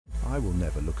I will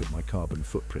never look at my carbon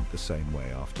footprint the same way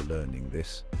after learning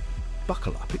this.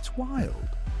 Buckle up, it's wild.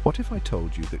 What if I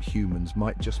told you that humans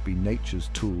might just be nature's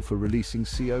tool for releasing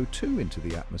CO2 into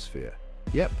the atmosphere?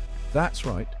 Yep, that's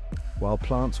right. While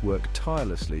plants work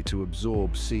tirelessly to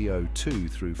absorb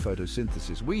CO2 through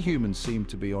photosynthesis, we humans seem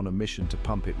to be on a mission to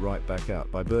pump it right back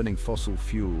out. By burning fossil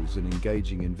fuels and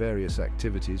engaging in various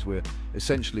activities, we're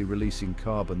essentially releasing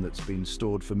carbon that's been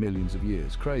stored for millions of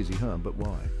years. Crazy, huh? But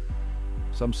why?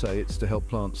 Some say it's to help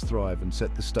plants thrive and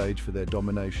set the stage for their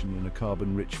domination in a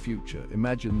carbon-rich future.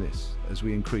 Imagine this: as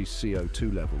we increase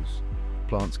CO2 levels,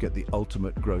 plants get the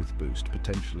ultimate growth boost,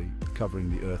 potentially covering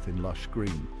the earth in lush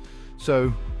green.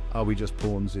 So, are we just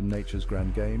pawns in nature's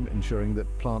grand game, ensuring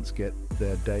that plants get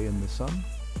their day in the sun?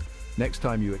 Next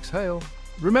time you exhale,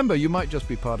 remember you might just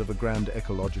be part of a grand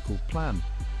ecological plan.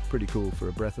 Pretty cool for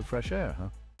a breath of fresh air, huh?